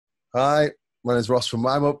Hi, my name is Ross from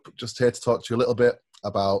MYMUP. Just here to talk to you a little bit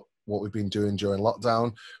about what we've been doing during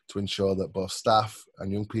lockdown to ensure that both staff and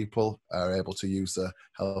young people are able to use the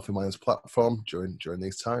Healthy Minds platform during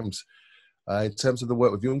these times. In terms of the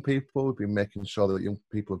work with young people, we've been making sure that young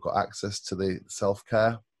people have got access to the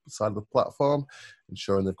self-care side of the platform,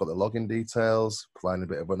 ensuring they've got the login details, providing a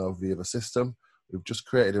bit of an overview of the system. We've just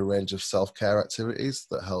created a range of self-care activities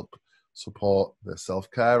that help support the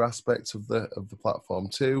self-care aspects of the platform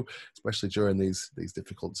too, especially during these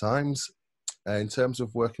difficult times. In terms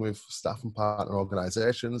of working with staff and partner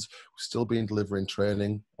organisations, we've still been delivering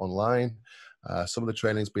training online. Some of the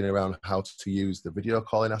training's been around how to use the video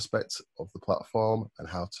calling aspect of the platform and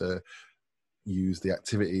how to use the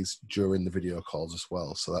activities during the video calls as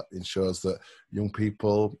well. So that ensures that young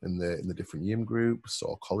people in the different YIM groups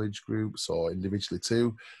or college groups or individually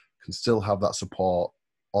too can still have that support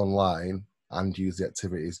online and use the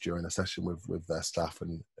activities during a session with their staff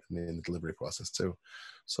and in the delivery process too.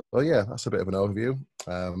 So yeah, that's a bit of an overview.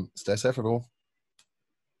 Stay safe, everyone.